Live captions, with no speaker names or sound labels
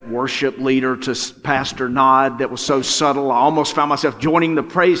worship leader to Pastor Nod that was so subtle. I almost found myself joining the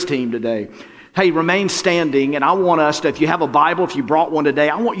praise team today. Hey, remain standing, and I want us to, if you have a Bible, if you brought one today,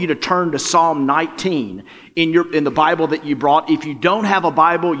 I want you to turn to Psalm 19 in the Bible that you brought. If you don't have a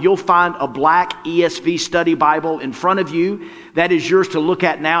Bible, you'll find a black ESV study Bible in front of you. That is yours to look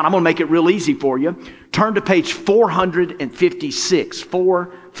at now, and I'm going to make it real easy for you. Turn to page 456,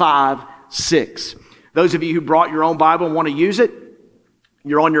 456. Those of you who brought your own Bible and want to use it,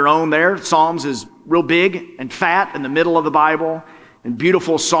 you're on your own there. Psalms is real big and fat in the middle of the Bible. And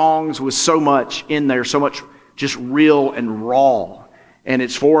beautiful songs with so much in there, so much just real and raw. And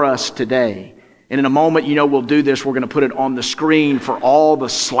it's for us today. And in a moment, we'll do this. We're going to put it on the screen for all the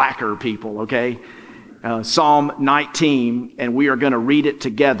slacker people, okay? Psalm 19, and we are going to read it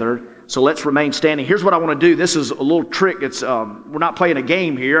together. So let's remain standing. Here's what I want to do. This is a little trick. It's we're not playing a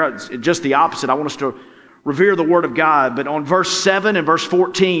game here. It's just the opposite. I want us to revere the Word of God. But on verse 7 and verse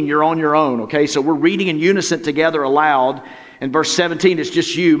 14, you're on your own, okay? So we're reading in unison together aloud. And verse 17 is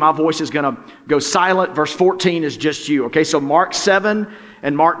just you. My voice is going to go silent. Verse 14 is just you. Okay, so Mark 7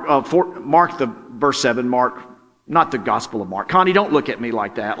 and Mark the verse 7. Mark, not the Gospel of Mark. Connie, don't look at me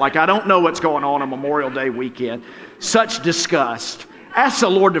like that. Like I don't know what's going on Memorial Day weekend. Such disgust. Ask the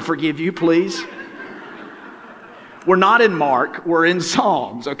Lord to forgive you, please. We're not in Mark. We're in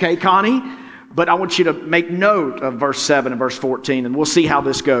Psalms. Okay, Connie? But I want you to make note of verse 7 and verse 14, and we'll see how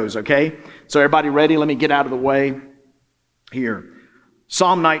this goes, okay? So everybody ready? Let me get out of the way. Here,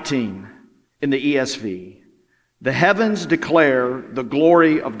 Psalm 19 in the ESV. The heavens declare the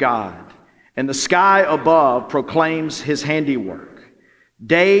glory of God, and the sky above proclaims his handiwork.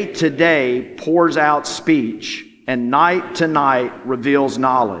 Day to day pours out speech, and night to night reveals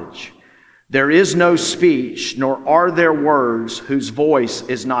knowledge. There is no speech, nor are there words whose voice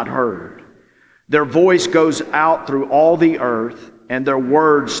is not heard. Their voice goes out through all the earth, and their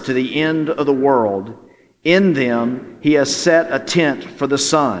words to the end of the world. In them he has set a tent for the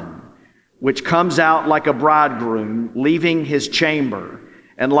sun, which comes out like a bridegroom leaving his chamber,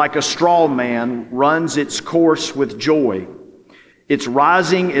 and like a straw man runs its course with joy. Its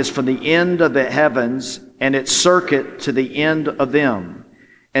rising is from the end of the heavens, and its circuit to the end of them.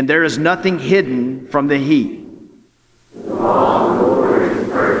 And there is nothing hidden from the heat. The law of the Lord is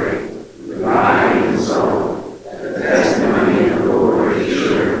perfect, reviving the soul. The testimony of the Lord is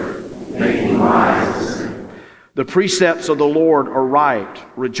sure, making wise. The precepts of the Lord are right,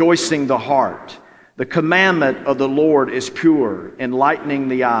 rejoicing the heart. The commandment of the Lord is pure, enlightening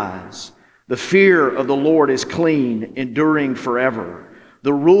the eyes. The fear of the Lord is clean, enduring forever.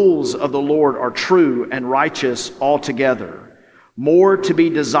 The rules of the Lord are true and righteous altogether. More to be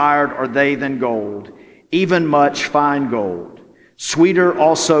desired are they than gold, even much fine gold. Sweeter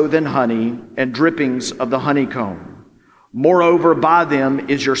also than honey and drippings of the honeycomb. Moreover, by them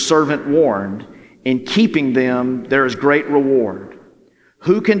is your servant warned. In keeping them, there is great reward.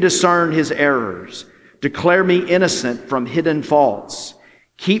 Who can discern his errors? Declare me innocent from hidden faults.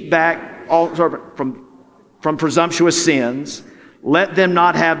 Keep back from presumptuous sins. Let them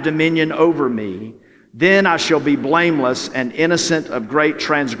not have dominion over me. Then I shall be blameless and innocent of great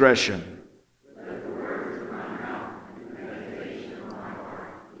transgression. Let the words of my mouth and the meditation of my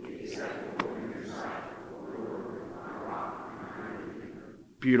heart be acceptable in your sight, O Lord, my rock and my redeemer.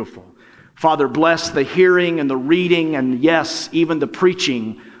 Beautiful. Father, bless the hearing and the reading and, yes, even the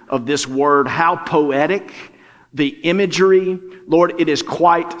preaching of this word. How poetic, the imagery. Lord, it is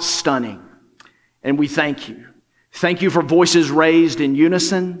quite stunning. And we thank you. Thank you for voices raised in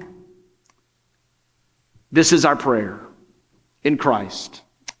unison. This is our prayer. In Christ,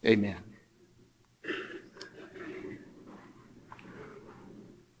 amen.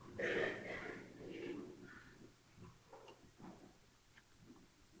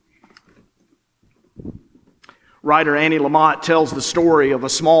 Writer Annie Lamott tells the story of a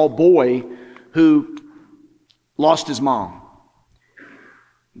small boy who lost his mom.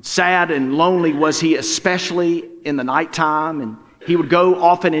 Sad and lonely was he, especially in the nighttime, and he would go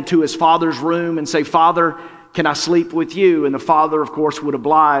often into his father's room and say, "Father, can I sleep with you?" And the father, of course, would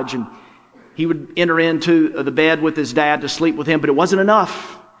oblige, and he would enter into the bed with his dad to sleep with him, but it wasn't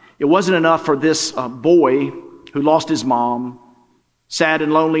enough. It wasn't enough for this boy who lost his mom, sad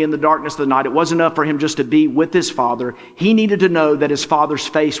and lonely in the darkness of the night. It wasn't enough for him just to be with his father. He needed to know that his father's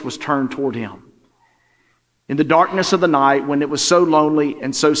face was turned toward him. In the darkness of the night, when it was so lonely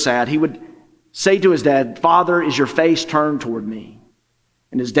and so sad, he would say to his dad, "Father, is your face turned toward me?"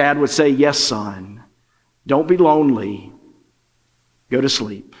 And his dad would say, "Yes, son. Don't be lonely. Go to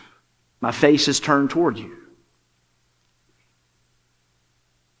sleep. My face is turned toward you."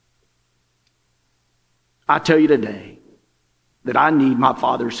 I tell you today, that I need my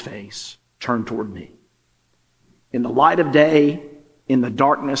Father's face turned toward me. In the light of day, in the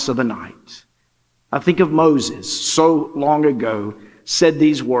darkness of the night. I think of Moses so long ago said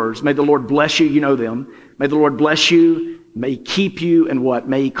these words, may the Lord bless you, you know them. May the Lord bless you, may he keep you, and what?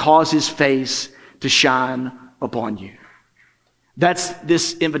 May he cause his face to shine upon you. That's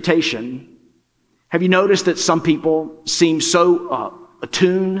this invitation. Have you noticed that some people seem so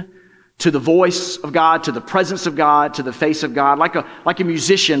attuned to the voice of God, to the presence of God, to the face of God, like a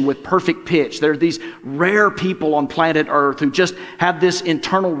musician with perfect pitch? There are these rare people on planet Earth who just have this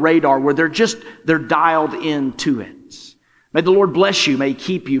internal radar where they're dialed into it. May the Lord bless you, may he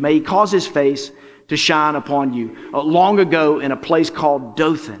keep you, may he cause his face to shine upon you. Long ago in a place called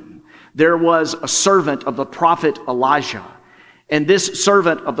Dothan, there was a servant of the prophet Elijah. And this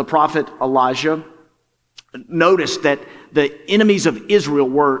servant of the prophet Elijah noticed that the enemies of Israel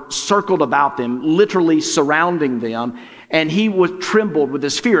were circled about them, literally surrounding them, and he was trembled with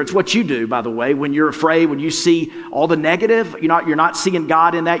his fear. It's what you do, by the way, when you're afraid, when you see all the negative. You're not seeing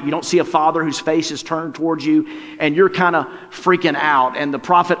God in that. You don't see a father whose face is turned towards you, and you're kind of freaking out. And the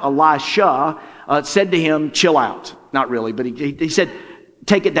prophet Elisha said to him, chill out. Not really, but he said,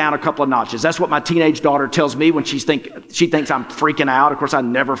 take it down a couple of notches. That's what my teenage daughter tells me when she thinks I'm freaking out. Of course, I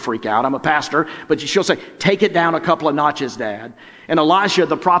never freak out. I'm a pastor. But she'll say, take it down a couple of notches, Dad. And Elisha,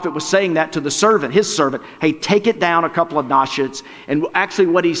 the prophet, was saying that to the servant, his servant. Hey, take it down a couple of notches. And actually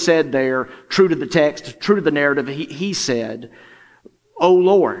what he said there, true to the text, true to the narrative, he said, O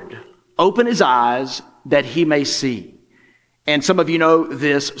Lord, open his eyes that he may see. And some of you know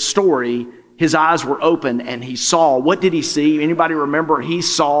this story. His eyes were open and he saw. What did he see? Anybody remember? He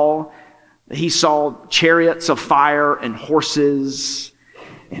saw chariots of fire and horses.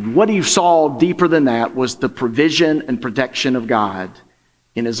 And what he saw deeper than that was the provision and protection of God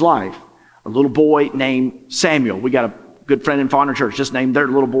in his life. A little boy named Samuel. We got a good friend in Fauna Church just named their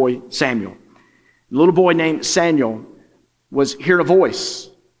little boy Samuel. The little boy named Samuel was hearing a voice.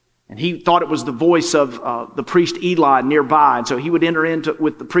 And he thought it was the voice of the priest Eli nearby. And so he would enter into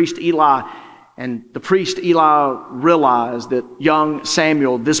with the priest Eli. And the priest Eli realized that young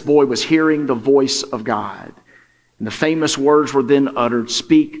Samuel, this boy, was hearing the voice of God. And the famous words were then uttered,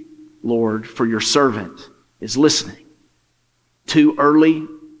 speak, Lord, for your servant is listening. Two early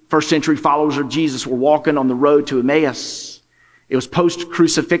first century followers of Jesus were walking on the road to Emmaus. It was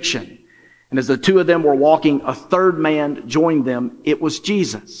post-crucifixion. And as the two of them were walking, a third man joined them. It was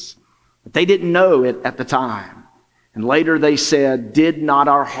Jesus. But they didn't know it at the time. And later they said, did not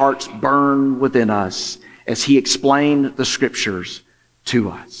our hearts burn within us as he explained the scriptures to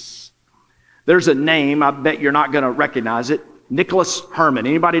us? There's a name, I bet you're not going to recognize it. Nicholas Herman.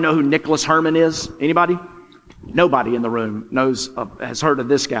 Anybody know who Nicholas Herman is? Anybody? Nobody in the room has heard of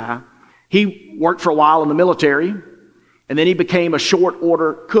this guy. He worked for a while in the military, and then he became a short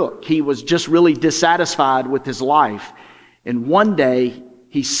order cook. He was just really dissatisfied with his life. And one day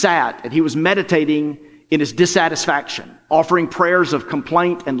he sat and he was meditating in his dissatisfaction, offering prayers of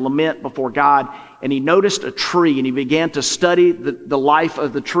complaint and lament before God. And he noticed a tree and he began to study the life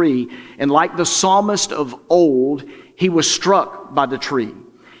of the tree. And like the psalmist of old, he was struck by the tree.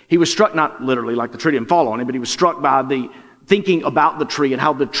 He was struck, not literally like the tree didn't fall on him, but he was struck by the thinking about the tree and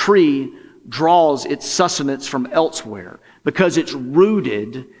how the tree draws its sustenance from elsewhere because it's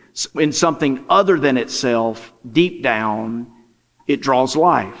rooted in something other than itself. Deep down, it draws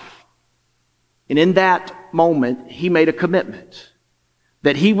life. And in that moment, he made a commitment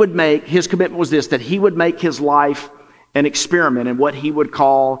that he would make, his commitment was this, that he would make his life an experiment in what he would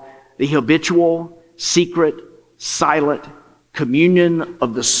call the habitual, secret, silent communion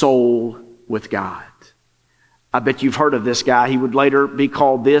of the soul with God. I bet you've heard of this guy. He would later be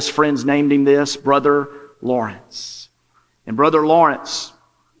called this. Friends named him this, Brother Lawrence. And Brother Lawrence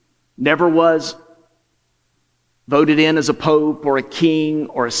never was voted in as a pope or a king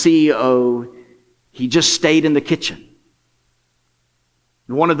or a CEO. He just stayed in the kitchen.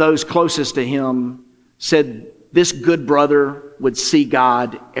 And one of those closest to him said this good brother would see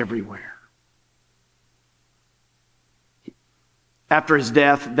God everywhere. After his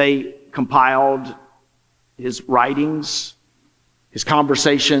death, they compiled his writings, his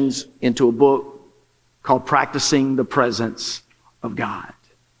conversations into a book called Practicing the Presence of God.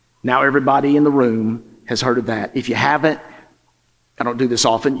 Now everybody in the room has heard of that. If you haven't, I don't do this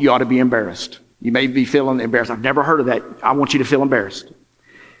often, you ought to be embarrassed. You may be feeling embarrassed. I've never heard of that. I want you to feel embarrassed.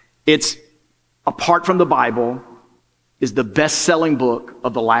 It's, apart from the Bible, is the best-selling book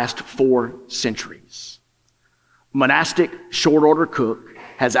of the last 4 centuries. Monastic short order cook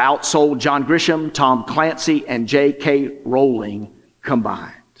has outsold John Grisham, Tom Clancy, and J.K. Rowling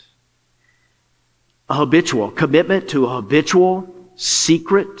combined. a habitual commitment to a habitual,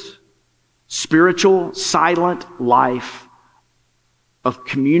 secret, spiritual, silent life of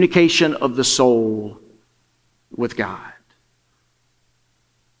communication of the soul with God.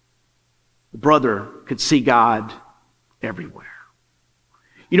 The brother could see God everywhere.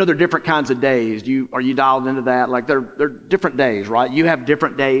 You know, there are different kinds of days. Are you dialed into that? Like there are different days, right? You have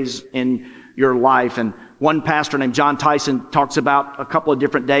different days in your life. And one pastor named John Tyson talks about a couple of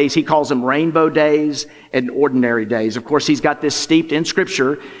different days. He calls them rainbow days and ordinary days. Of course, he's got this steeped in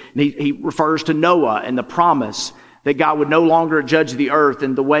Scripture. And he refers to Noah and the promise that God would no longer judge the earth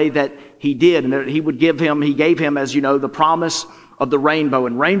in the way that he did. And that he gave him, as you know, the promise of the rainbow.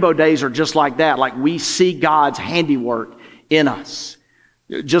 And rainbow days are just like that. Like we see God's handiwork in us.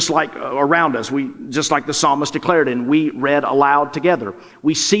 Just like around us, just like the psalmist declared and we read aloud together.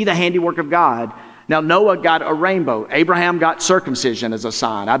 We see the handiwork of God. Now Noah got a rainbow. Abraham got circumcision as a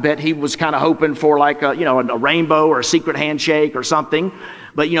sign. I bet he was kind of hoping for like a rainbow or a secret handshake or something.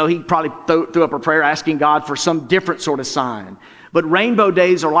 But he probably threw up a prayer asking God for some different sort of sign. But rainbow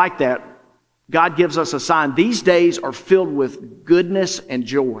days are like that. God gives us a sign. These days are filled with goodness and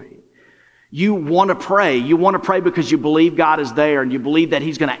joy. You want to pray. You want to pray because you believe God is there and you believe that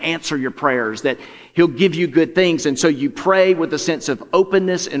He's going to answer your prayers, that He'll give you good things. And so you pray with a sense of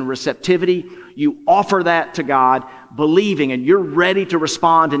openness and receptivity. You offer that to God, believing, and you're ready to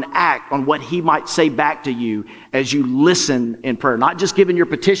respond and act on what He might say back to you as you listen in prayer. Not just giving your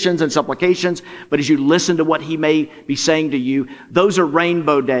petitions and supplications, but as you listen to what He may be saying to you. Those are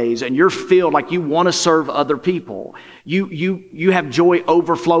rainbow days, and you're filled like you want to serve other people. You have joy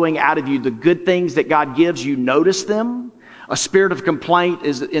overflowing out of you. The good things that God gives, you notice them. A spirit of complaint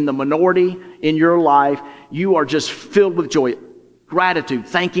is in the minority in your life. You are just filled with joy, gratitude,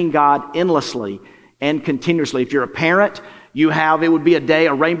 thanking God endlessly and continuously. If you're a parent, it would be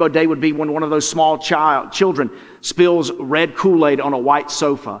a rainbow day would be when one of those small children spills red Kool-Aid on a white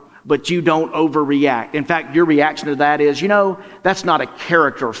sofa, but you don't overreact. In fact, your reaction to that is, that's not a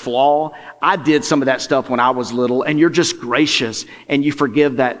character flaw. I did some of that stuff when I was little, and you're just gracious and you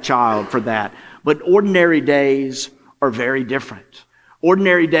forgive that child for that. But ordinary days are very different.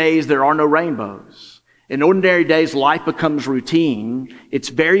 Ordinary days, there are no rainbows. In ordinary days, life becomes routine. It's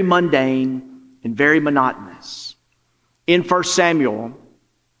very mundane and very monotonous. In 1 Samuel,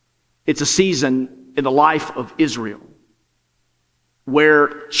 it's a season in the life of Israel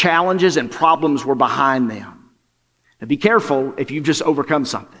where challenges and problems were behind them. Now be careful if you've just overcome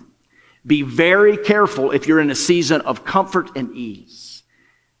something. Be very careful if you're in a season of comfort and ease.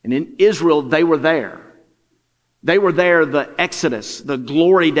 And in Israel, they were there. They were there, the Exodus, the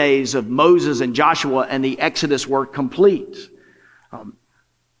glory days of Moses and Joshua, and the Exodus were complete.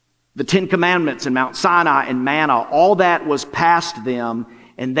 The Ten Commandments and Mount Sinai and manna, all that was past them,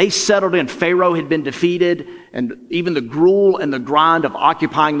 and they settled in. Pharaoh had been defeated, and even the gruel and the grind of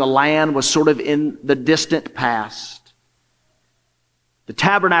occupying the land was sort of in the distant past. The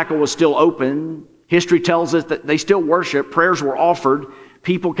tabernacle was still open. History tells us that they still worshiped. Prayers were offered.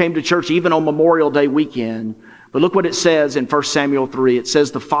 People came to church even on Memorial Day weekend. But look what it says in 1 Samuel 3. It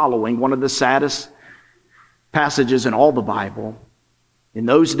says the following, one of the saddest passages in all the Bible. In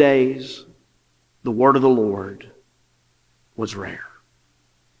those days, the word of the Lord was rare.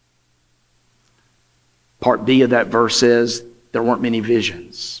 Part B of that verse says there weren't many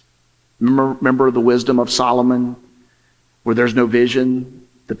visions. Remember the wisdom of Solomon? Where there's no vision,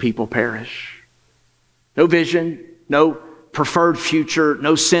 the people perish. No vision, no preferred future,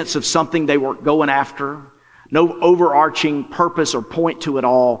 no sense of something they were going after. No overarching purpose or point to it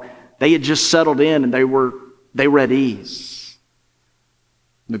all. They had just settled in and they were at ease.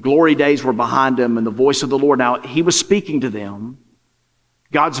 The glory days were behind them and the voice of the Lord. Now, He was speaking to them.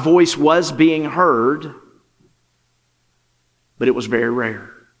 God's voice was being heard, but it was very rare.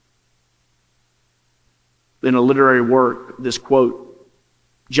 In a literary work, this quote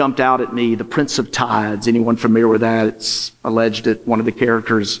jumped out at me, The Prince of Tides. Anyone familiar with that? It's alleged that one of the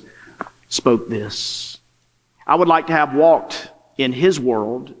characters spoke this. I would like to have walked in His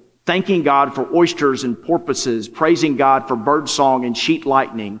world, thanking God for oysters and porpoises, praising God for birdsong and sheet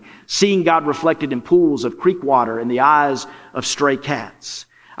lightning, seeing God reflected in pools of creek water in the eyes of stray cats.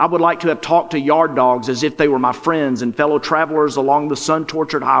 I would like to have talked to yard dogs as if they were my friends and fellow travelers along the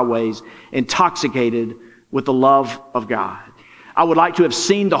sun-tortured highways, intoxicated with the love of God. I would like to have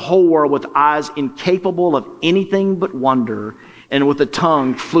seen the whole world with eyes incapable of anything but wonder and with a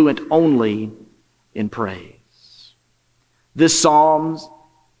tongue fluent only in praise. This psalm,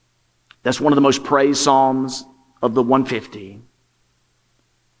 that's one of the most praised psalms of the 150.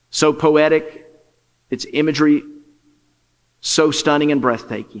 So poetic, its imagery so stunning and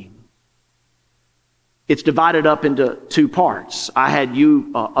breathtaking. It's divided up into two parts. I had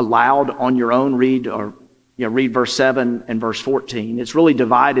you aloud on your own read verse 7 and verse 14. It's really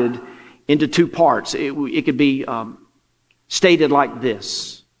divided into two parts. It could be stated like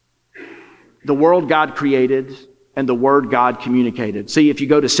this: the world God created and the word God communicated. See, if you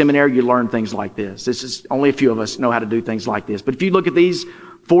go to seminary, you learn things like this. This is only a few of us know how to do things like this. But if you look at these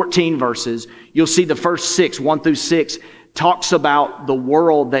 14 verses, you'll see the first 6, 1 through 6, talks about the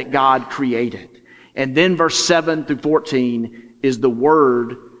world that God created. And then verse 7 through 14 is the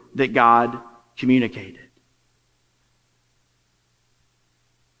word that God communicated.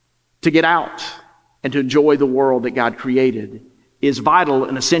 To get out and to enjoy the world that God created is vital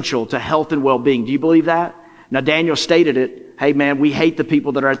and essential to health and well-being. Do you believe that? Now, Daniel stated it. Hey, man, we hate the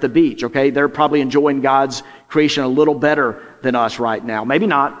people that are at the beach, okay? They're probably enjoying God's creation a little better than us right now. Maybe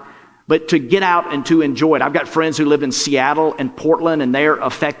not. But to get out and to enjoy it. I've got friends who live in Seattle and Portland, and they're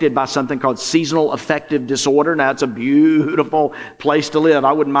affected by something called seasonal affective disorder. Now, it's a beautiful place to live.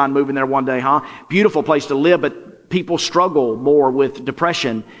 I wouldn't mind moving there one day, huh? Beautiful place to live, but people struggle more with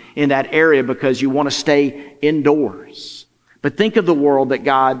depression in that area because you want to stay indoors. But think of the world that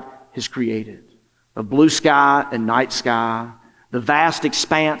God has created. Of blue sky and night sky, the vast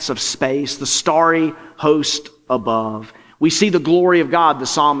expanse of space, the starry host above. We see the glory of God, the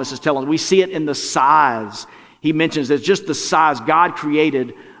psalmist is telling us. We see it in the size. He mentions that just the size. God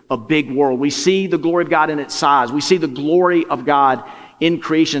created a big world. We see the glory of God in its size. We see the glory of God in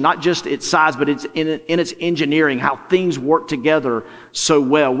creation, not just its size, but it's in its engineering, how things work together so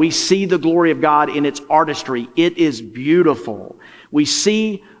well. We see the glory of God in its artistry. It is beautiful. We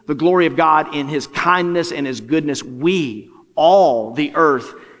see the glory of God in His kindness and His goodness. All the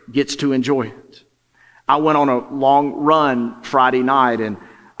earth gets to enjoy it. I went on a long run Friday night, and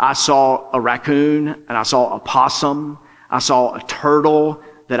I saw a raccoon, and I saw a possum. I saw a turtle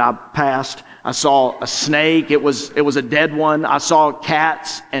that I passed. I saw a snake. It was a dead one. I saw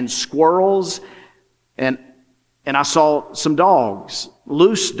cats and squirrels, and I saw some dogs,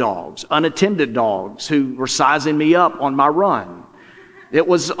 loose dogs, unattended dogs who were sizing me up on my run. It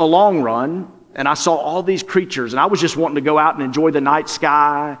was a long run, and I saw all these creatures, and I was just wanting to go out and enjoy the night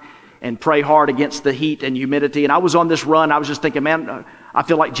sky and pray hard against the heat and humidity. And I was on this run. I was just thinking, man, I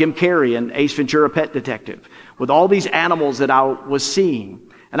feel like Jim Carrey in Ace Ventura: Pet Detective with all these animals that I was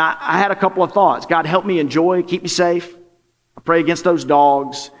seeing. And I had a couple of thoughts. God, help me enjoy, keep me safe. I pray against those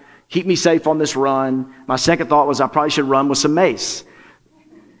dogs. Keep me safe on this run. My second thought was I probably should run with some mace.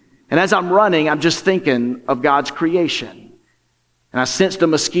 And as I'm running, I'm just thinking of God's creation. And I sensed a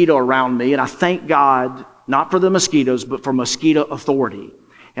mosquito around me, and I thank God, not for the mosquitoes, but for mosquito authority.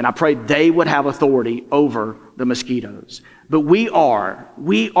 And I prayed they would have authority over the mosquitoes. But we are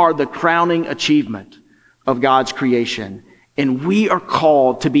the crowning achievement of God's creation. And we are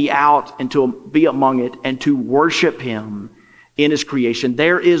called to be out and to be among it and to worship Him in His creation.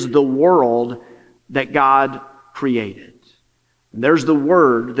 There is the world that God created. And there's the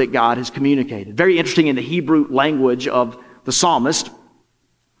word that God has communicated. Very interesting in the Hebrew language of the psalmist.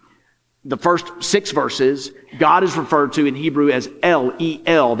 The first 6 verses, God is referred to in Hebrew as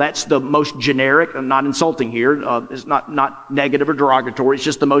El. That's the most generic. I'm not insulting here. It's not negative or derogatory. It's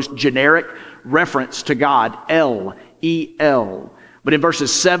just the most generic reference to God. El. But in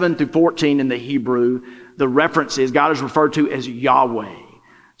verses 7 through 14 in the Hebrew, the reference is God is referred to as Yahweh.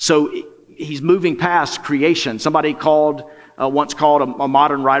 So He's moving past creation. Somebody once called a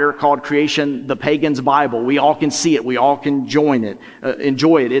modern writer called creation the pagan's Bible. We all can see it. We all can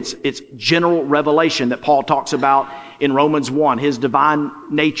enjoy it. It's general revelation that Paul talks about in Romans 1. His divine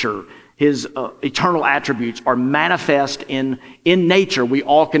nature, His eternal attributes are manifest in nature. We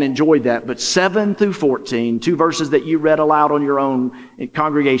all can enjoy that. But 7 through 14, 2 verses that you read aloud on your own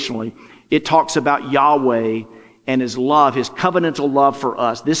congregationally, it talks about Yahweh and His love, His covenantal love for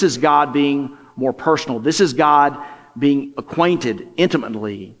us. This is God being more personal. This is God being acquainted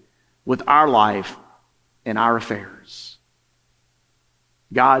intimately with our life and our affairs.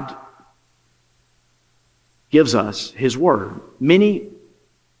 God gives us His word. Many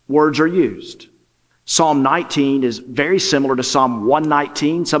words are used. Psalm 19 is very similar to Psalm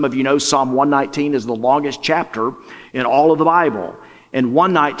 119. Some of you know Psalm 119 is the longest chapter in all of the Bible. And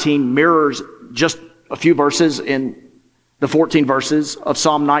 119 mirrors just a few verses in the 14 verses of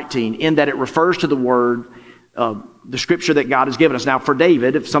Psalm 19, in that it refers to the word, the scripture that God has given us. Now, for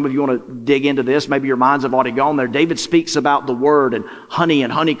David, if some of you want to dig into this, maybe your minds have already gone there. David speaks about the word and honey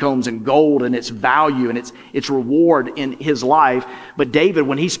and honeycombs and gold and its value and its reward in his life. But David,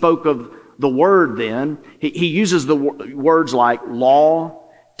 when he spoke of the word then, he uses the words like law,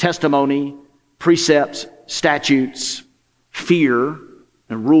 testimony, precepts, statutes, fear,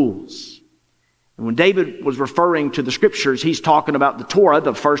 and rules. And when David was referring to the scriptures, he's talking about the Torah,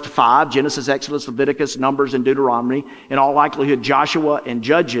 the first five, Genesis, Exodus, Leviticus, Numbers, and Deuteronomy, in all likelihood Joshua and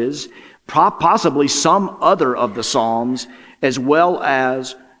Judges, possibly some other of the Psalms, as well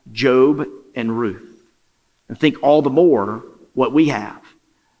as Job and Ruth. And think all the more what we have.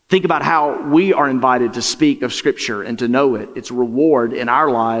 Think about how we are invited to speak of Scripture and to know it. Its reward in our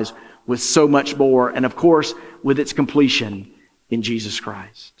lives with so much more, and of course, with its completion in Jesus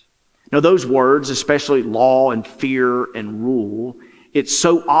Christ. Now, those words, especially law and fear and rule, it's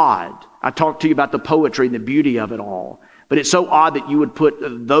so odd. I talked to you about the poetry and the beauty of it all, but it's so odd that you would put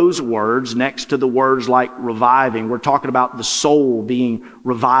those words next to the words like reviving. We're talking about the soul being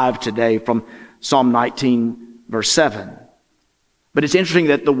revived today from Psalm 19, verse 7. But it's interesting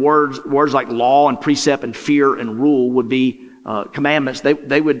that the words like law and precept and fear and rule would be commandments.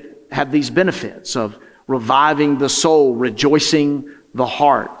 They would have these benefits of reviving the soul, rejoicing the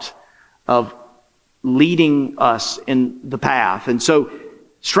heart, of leading us in the path. And so,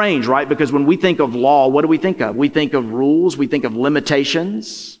 strange, right? Because when we think of law, what do we think of? We think of rules, we think of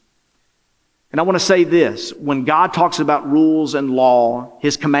limitations. And I want to say this, when God talks about rules and law,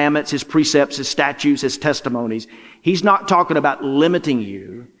 His commandments, His precepts, His statutes, His testimonies, He's not talking about limiting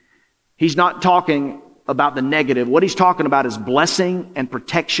you. He's not talking about the negative. What He's talking about is blessing and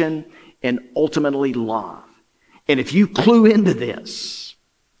protection and ultimately love. And if you clue into this,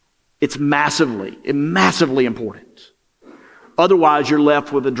 it's massively important. Otherwise, you're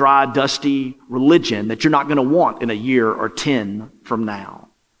left with a dry, dusty religion that you're not going to want in a year or 10 from now.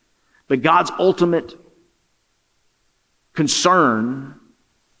 But God's ultimate concern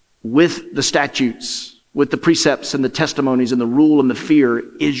with the statutes, with the precepts and the testimonies and the rule and the fear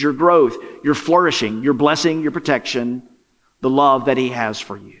is your growth, your flourishing, your blessing, your protection, the love that He has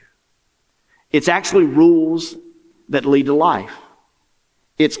for you. It's actually rules that lead to life.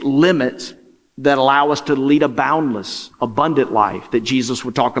 It's limits that allow us to lead a boundless, abundant life that Jesus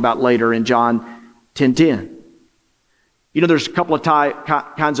would talk about later in John 10:10. You know, there's a couple of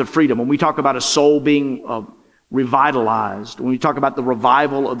kinds of freedom. When we talk about a soul being revitalized, when we talk about the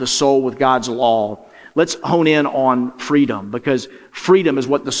revival of the soul with God's law, let's hone in on freedom, because freedom is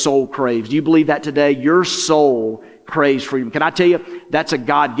what the soul craves. Do you believe that today? Your soul craves freedom. Can I tell you, that's a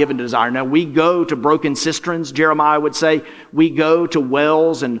God-given desire. Now, we go to broken cisterns, Jeremiah would say. We go to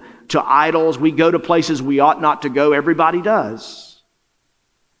wells and to idols. We go to places we ought not to go. Everybody does.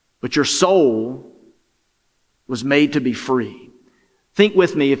 But your soul was made to be free. Think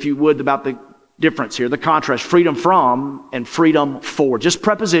with me, if you would, about the difference here, the contrast, freedom from and freedom for. Just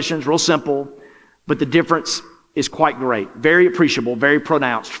prepositions, real simple, but the difference is quite great. Very appreciable, very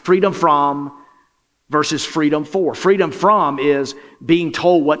pronounced. Freedom from versus freedom for. Freedom from is being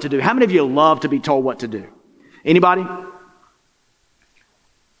told what to do. How many of you love to be told what to do? Anybody?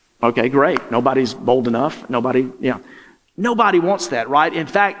 Okay, great. Nobody's bold enough. Nobody wants that, right? In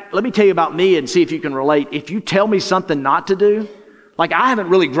fact, let me tell you about me and see if you can relate. If you tell me something not to do, like I haven't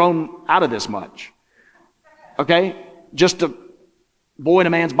really grown out of this much. Okay? Just a boy in a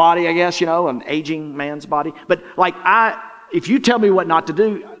man's body, I guess, an aging man's body. But if you tell me what not to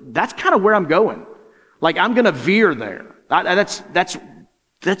do, that's kind of where I'm going. Like I'm going to veer there. That's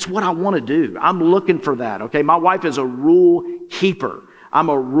what I want to do. I'm looking for that. Okay, my wife is a rule keeper. I'm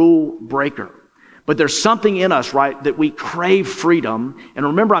a rule breaker. But there's something in us, right, that we crave freedom. And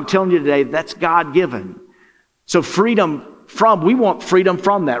remember, I'm telling you today, that's God-given. So we want freedom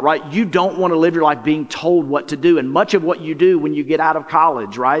from that, right? You don't want to live your life being told what to do. And much of what you do when you get out of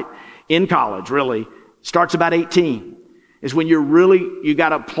college, right, in college, really, starts about 18, is when you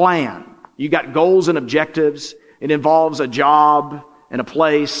got a plan. You got goals and objectives. It involves a job and a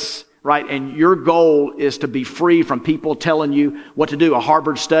place, right? And your goal is to be free from people telling you what to do. A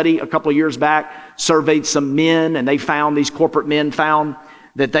Harvard study a couple of years back surveyed some men, and these corporate men found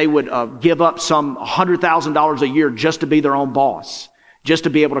that they would give up some $100,000 a year just to be their own boss, just to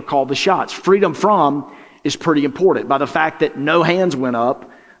be able to call the shots. Freedom from is pretty important. By the fact that no hands went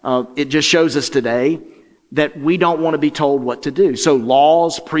up, it just shows us today that we don't want to be told what to do. So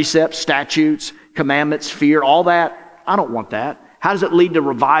laws, precepts, statutes, commandments, fear, all that, I don't want that. How does it lead to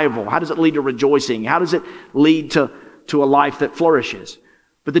revival? How does it lead to rejoicing? How does it lead to a life that flourishes?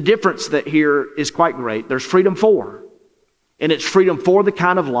 But the difference that here is quite great. There's freedom for, and it's freedom for the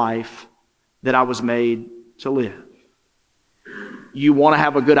kind of life that I was made to live. You want to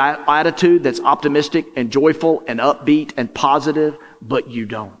have a good attitude that's optimistic and joyful and upbeat and positive, but you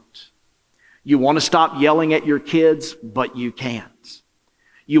don't. You want to stop yelling at your kids, but you can't.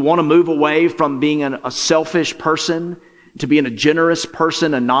 You want to move away from being a selfish person to being a generous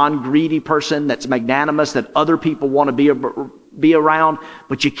person, a non-greedy person that's magnanimous, that other people want to be around,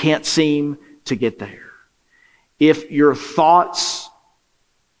 but you can't seem to get there. If your thoughts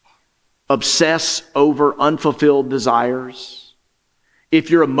obsess over unfulfilled desires, if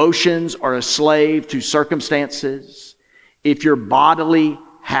your emotions are a slave to circumstances, if your bodily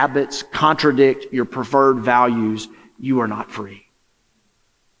habits contradict your preferred values, you are not free.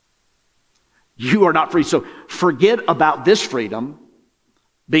 You are not free. So forget about this freedom,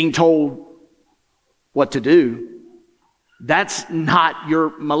 being told what to do. That's not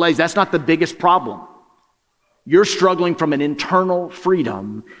your malaise. That's not the biggest problem. You're struggling from an internal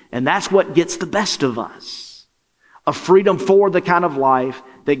freedom, and that's what gets the best of us. A freedom for the kind of life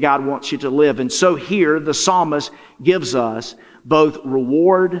that God wants you to live. And so here, the psalmist gives us both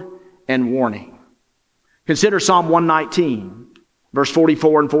reward and warning. Consider Psalm 119, verse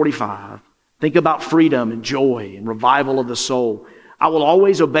 44 and 45. Think about freedom and joy and revival of the soul. I will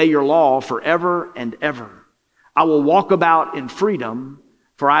always obey your law forever and ever. I will walk about in freedom,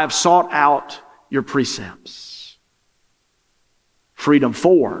 for I have sought out your precepts. Freedom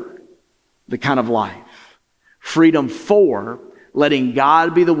for the kind of life. Freedom for letting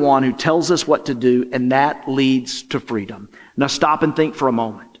God be the one who tells us what to do, and that leads to freedom. Now stop and think for a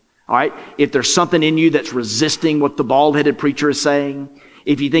moment. All right? If there's something in you that's resisting what the bald-headed preacher is saying,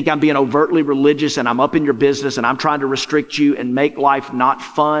 if you think I'm being overtly religious and I'm up in your business and I'm trying to restrict you and make life not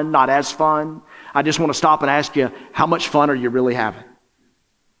fun, not as fun, I just want to stop and ask you, how much fun are you really having?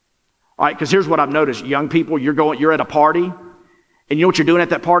 All right, because here's what I've noticed. Young people, you're at a party, and you know what you're doing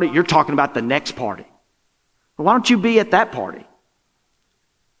at that party? You're talking about the next party. Well, why don't you be at that party?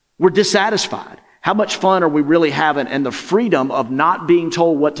 We're dissatisfied. How much fun are we really having? And the freedom of not being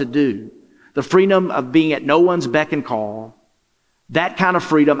told what to do, the freedom of being at no one's beck and call, that kind of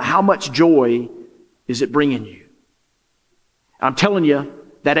freedom, how much joy is it bringing you? I'm telling you,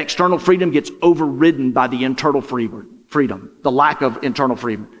 that external freedom gets overridden by the internal freedom, the lack of internal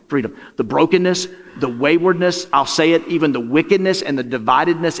freedom. The brokenness, the waywardness, I'll say it, even the wickedness and the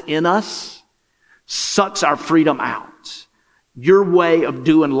dividedness in us sucks our freedom out. Your way of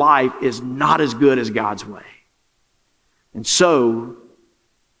doing life is not as good as God's way. And so,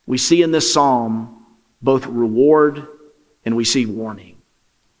 we see in this psalm both reward and we see warning.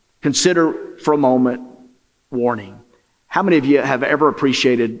 Consider for a moment warning. How many of you have ever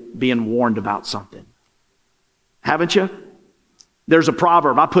appreciated being warned about something? Haven't you? There's a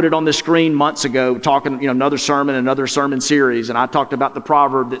proverb. I put it on the screen months ago, talking, another sermon series, and I talked about the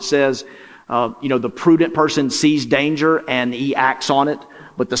proverb that says, the prudent person sees danger and he acts on it,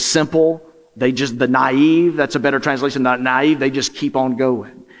 but the simple, the naive, that's a better translation, not naive, they just keep on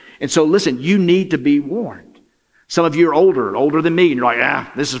going. And so listen, you need to be warned. Some of you are older than me, and you're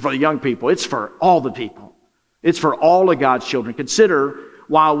like, this is for the young people. It's for all the people. It's for all of God's children. Consider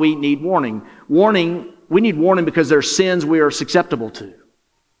why we need warning. We need warning because there are sins we are susceptible to.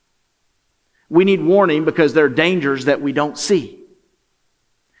 We need warning because there are dangers that we don't see.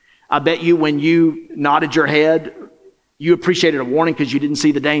 I bet you when you nodded your head, you appreciated a warning because you didn't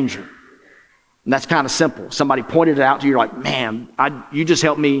see the danger. And that's kind of simple. Somebody pointed it out to you, you're like, man, you just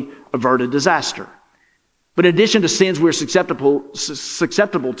helped me avert a disaster. But in addition to sins we're susceptible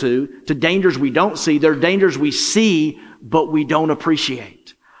to dangers we don't see, there are dangers we see but we don't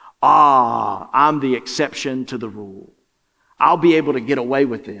appreciate. I'm the exception to the rule. I'll be able to get away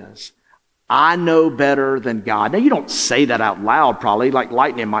with this. I know better than God. Now, you don't say that out loud, probably, like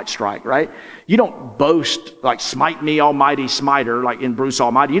lightning might strike, right? You don't boast, like, smite me, almighty smiter, like in Bruce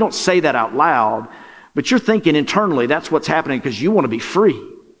Almighty. You don't say that out loud, but you're thinking internally that's what's happening because you want to be free.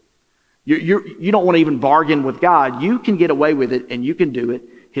 You don't want to even bargain with God. You can get away with it, and you can do it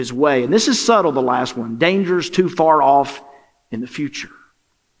His way. And this is subtle, the last one. Dangers too far off in the future.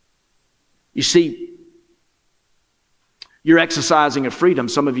 You see, you're exercising a freedom,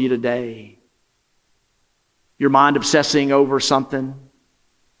 some of you today. Your mind obsessing over something,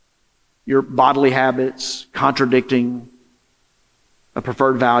 your bodily habits contradicting a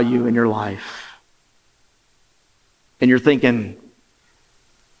preferred value in your life. And you're thinking,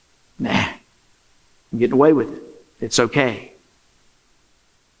 I'm getting away with it. It's okay.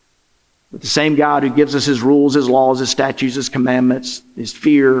 But the same God who gives us His rules, His laws, His statutes, His commandments, His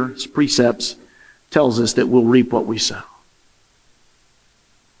fear, His precepts, tells us that we'll reap what we sow.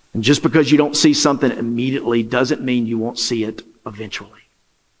 And just because you don't see something immediately doesn't mean you won't see it eventually.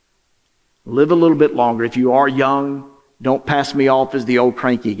 Live a little bit longer. If you are young, don't pass me off as the old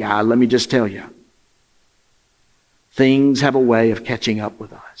cranky guy. Let me just tell you, things have a way of catching up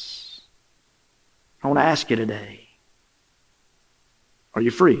with us. I want to ask you today, are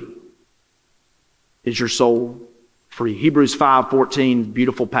you free? Is your soul free? Hebrews 5:14,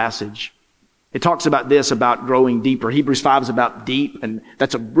 beautiful passage. It talks about this, about growing deeper. Hebrews 5 is about deep, and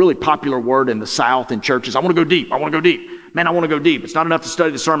that's a really popular word in the South in churches. I want to go deep. I want to go deep. Man, I want to go deep. It's not enough to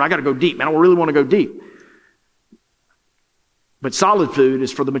study the sermon. I got to go deep. Man, I really want to go deep. But solid food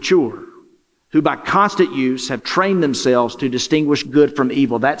is for the mature, who by constant use have trained themselves to distinguish good from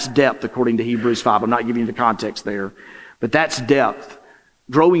evil. That's depth, according to Hebrews 5. I'm not giving you the context there, but that's depth.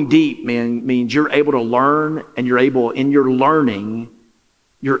 Growing deep means you're able to learn, and you're able, in your learning,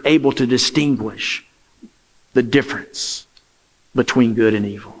 you're able to distinguish the difference between good and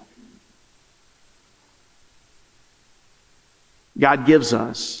evil. God gives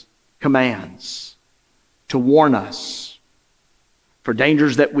us commands to warn us for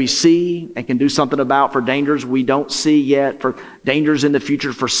dangers that we see and can do something about, for dangers we don't see yet, for dangers in the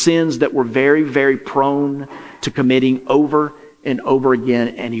future, for sins that we're very, very prone to committing over and over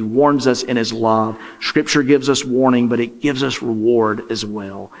again, and he warns us in his love. Scripture gives us warning, but it gives us reward as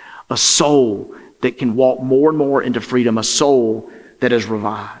well. A soul that can walk more and more into freedom, a soul that is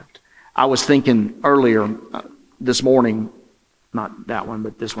revived. I was thinking earlier this morning, not that one,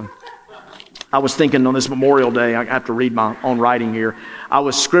 but this one. I was thinking on this Memorial Day, I have to read my own writing here. I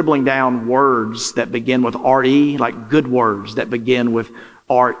was scribbling down words that begin with R-E, like good words that begin with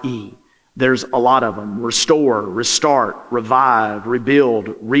R-E. There's a lot of them. Restore, restart, revive,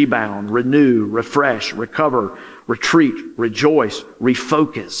 rebuild, rebound, renew, refresh, recover, retreat, rejoice,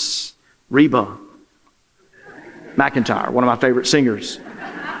 refocus. Reba McEntire, one of my favorite singers.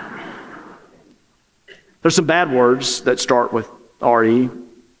 There's some bad words that start with R-E.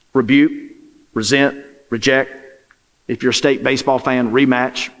 Rebuke, resent, reject. If you're a state baseball fan,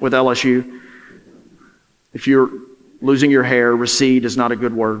 rematch with LSU. If you're losing your hair, recede is not a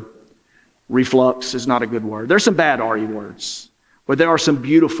good word. Reflux is not a good word. There's some bad R-E words, but there are some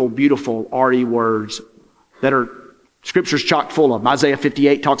beautiful, beautiful R-E words that are Scripture's chock full of them. Isaiah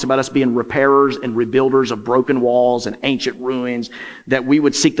 58 talks about us being repairers and rebuilders of broken walls and ancient ruins, that we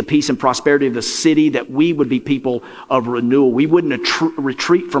would seek the peace and prosperity of the city, that we would be people of renewal. We wouldn't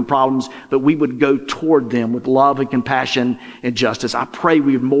retreat from problems, but we would go toward them with love and compassion and justice. I pray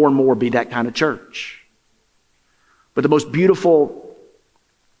we would more and more be that kind of church. But the most beautiful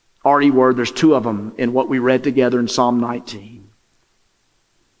R-E word, there's two of them in what we read together in Psalm 19.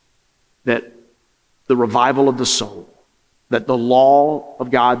 That the revival of the soul, that the law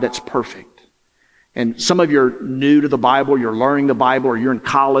of God that's perfect. And some of you are new to the Bible, you're learning the Bible, or you're in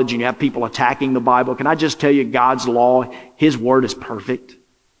college and you have people attacking the Bible. Can I just tell you, God's law, his word is perfect.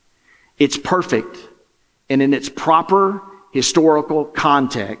 It's perfect. And in its proper historical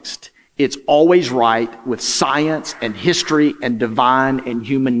context, it's always right with science and history and divine and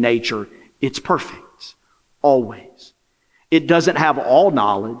human nature. It's perfect. Always. It doesn't have all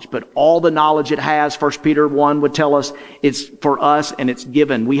knowledge, but all the knowledge it has, 1 Peter 1 would tell us, it's for us and it's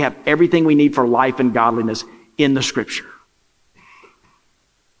given. We have everything we need for life and godliness in the Scripture.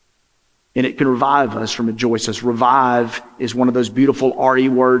 And it can revive us or rejoice us. Revive is one of those beautiful R-E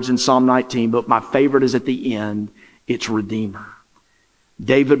words in Psalm 19, but my favorite is at the end. It's Redeemer.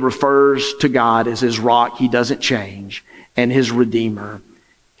 David refers to God as his rock. He doesn't change. And his Redeemer.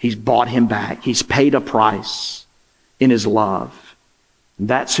 He's bought him back. He's paid a price in his love.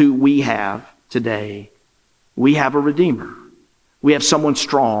 That's who we have today. We have a Redeemer. We have someone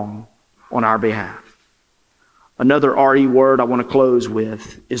strong on our behalf. Another R-E word I want to close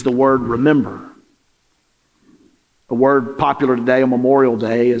with is the word remember. A word popular today on Memorial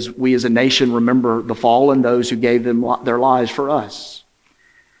Day as we as a nation remember the fallen, those who gave them their lives for us.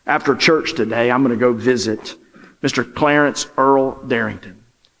 After church today, I'm going to go visit Mr. Clarence Earl Darrington.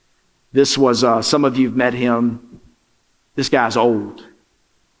 This was, some of you have met him. This guy's old.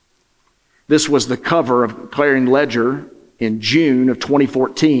 This was the cover of Clarion Ledger in June of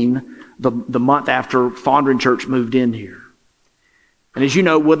 2014, the month after Fondren Church moved in here. And as you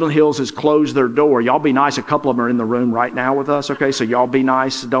know, Woodland Hills has closed their door. Y'all be nice. A couple of them are in the room right now with us, okay? So y'all be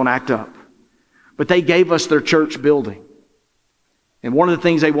nice. Don't act up. But they gave us their church building. And one of the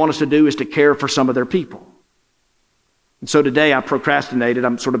things they want us to do is to care for some of their people. And so today I procrastinated.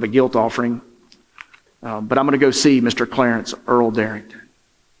 I'm sort of a guilt offering. But I'm going to go see Mr. Clarence Earl Darrington,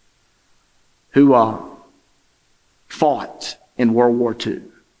 who fought in World War II,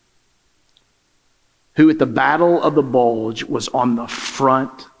 who at the Battle of the Bulge was on the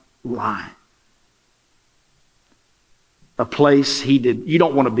front line. A place he did. You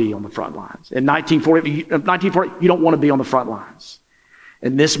don't want to be on the front lines. In 1940, you don't want to be on the front lines.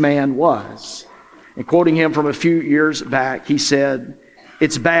 And this man was. And quoting him from a few years back, he said,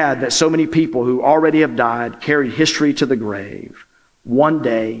 "It's bad that so many people who already have died carried history to the grave. One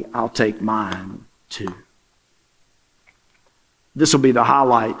day I'll take mine too." This will be the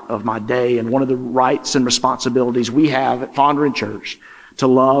highlight of my day, and one of the rights and responsibilities we have at Fondren Church to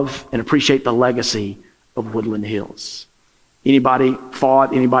love and appreciate the legacy of Woodland Hills. Anybody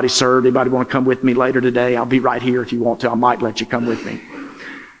fought, anybody served, anybody want to come with me later today? I'll be right here if you want to. I might let you come with me.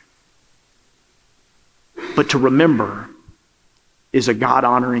 But to remember is a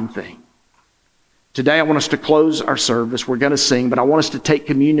God-honoring thing. Today I want us to close our service. We're going to sing, but I want us to take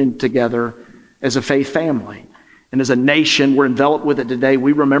communion together as a faith family. And as a nation, we're enveloped with it today.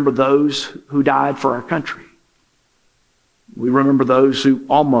 We remember those who died for our country. We remember those who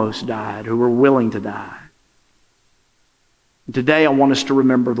almost died, who were willing to die. And today I want us to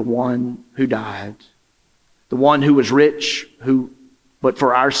remember the one who died, the one who was rich, but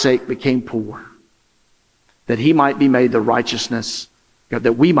for our sake became poor, that he might be made the righteousness,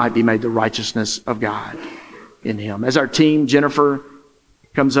 that we might be made the righteousness of God in him. As our team, Jennifer,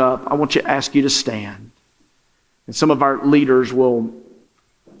 comes up, I want to ask you to stand. And some of our leaders will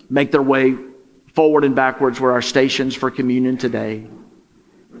make their way forward and backwards where our stations for communion today.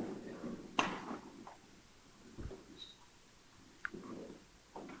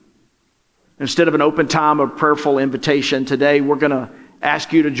 Instead of an open time of prayerful invitation today, we're going to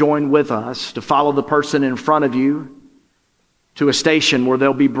ask you to join with us, to follow the person in front of you to a station where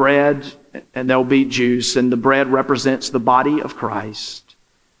there'll be bread and there'll be juice, and the bread represents the body of Christ,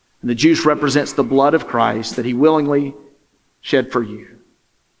 and the juice represents the blood of Christ that he willingly shed for you.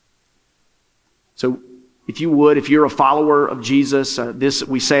 So if you're a follower of Jesus,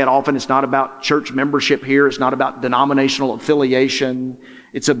 we say it often, it's not about church membership here, it's not about denominational affiliation,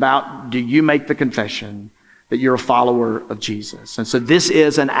 it's about, do you make the confession that you're a follower of Jesus? And so this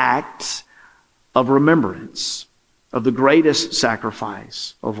is an act of remembrance of the greatest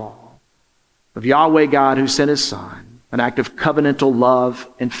sacrifice of all, of Yahweh God who sent his Son, an act of covenantal love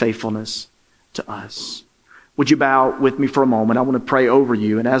and faithfulness to us. Would you bow with me for a moment? I want to pray over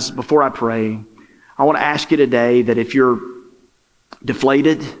you. And before I pray, I want to ask you today that if you're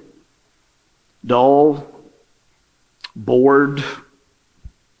deflated, dull, bored,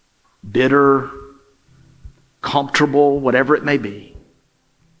 bitter, comfortable, whatever it may be,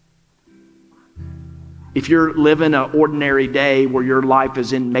 if you're living an ordinary day where your life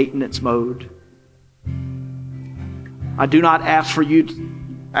is in maintenance mode, I do not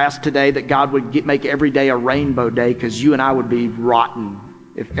ask today that God would make every day a rainbow day, because you and I would be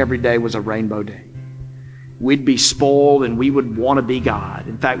rotten if every day was a rainbow day. We'd be spoiled and we would want to be God.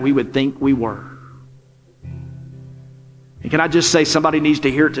 In fact, we would think we were. And can I just say, somebody needs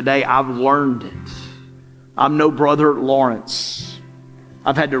to hear it today. I've learned it. I'm no Brother Lawrence.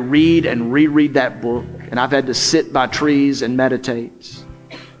 I've had to read and reread that book, and I've had to sit by trees and meditate.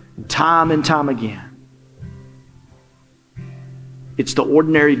 Time and time again. It's the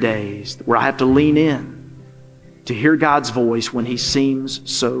ordinary days where I have to lean in to hear God's voice when he seems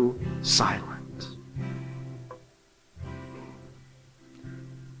so silent.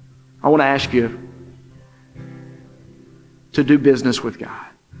 I want to ask you to do business with God.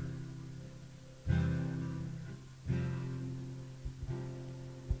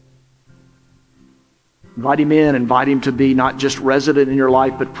 Invite him in, invite him to be not just resident in your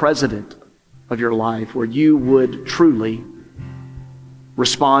life, but president of your life, where you would truly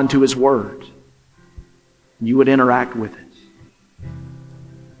respond to his word. You would interact with it.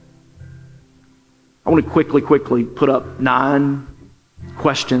 I want to quickly put up 9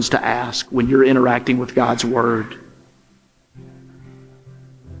 questions to ask when you're interacting with God's word.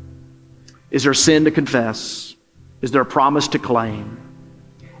 Is there sin to confess? Is there a promise to claim?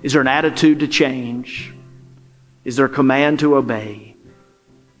 Is there an attitude to change? Is there a command to obey?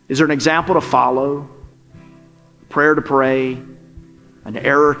 Is there an example to follow? A prayer to pray? An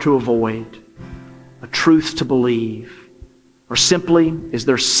error to avoid? A truth to believe? Or simply, is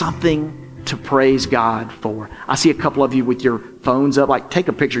there something to praise God for? I see a couple of you with your phones up, like take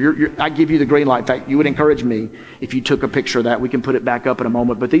a picture. I give you the green light. In fact, you would encourage me if you took a picture of that. We can put it back up in a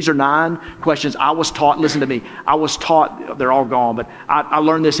moment. But these are 9 questions I was taught. Listen to me. I was taught, they're all gone, but I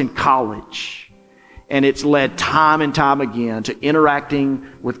learned this in college. And it's led time and time again to interacting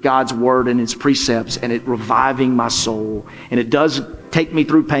with God's word and his precepts, and it reviving my soul. And it does take me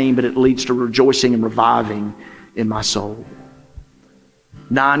through pain, but it leads to rejoicing and reviving in my soul.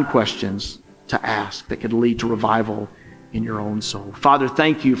 9 questions to ask that could lead to revival in your own soul. Father,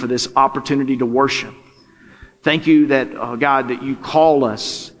 thank you for this opportunity to worship. Thank you that, God, that you call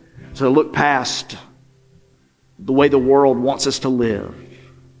us to look past the way the world wants us to live.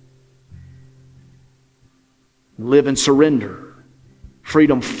 Live in surrender,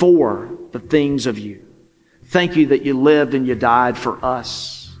 freedom for the things of you. Thank you that you lived and you died for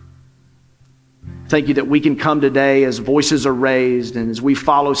us. Thank you that we can come today as voices are raised and as we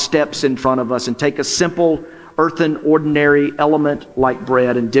follow steps in front of us and take a simple, earthen, ordinary element like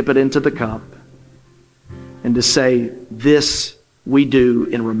bread and dip it into the cup and to say, this we do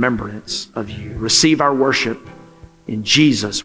in remembrance of you. Receive our worship in Jesus'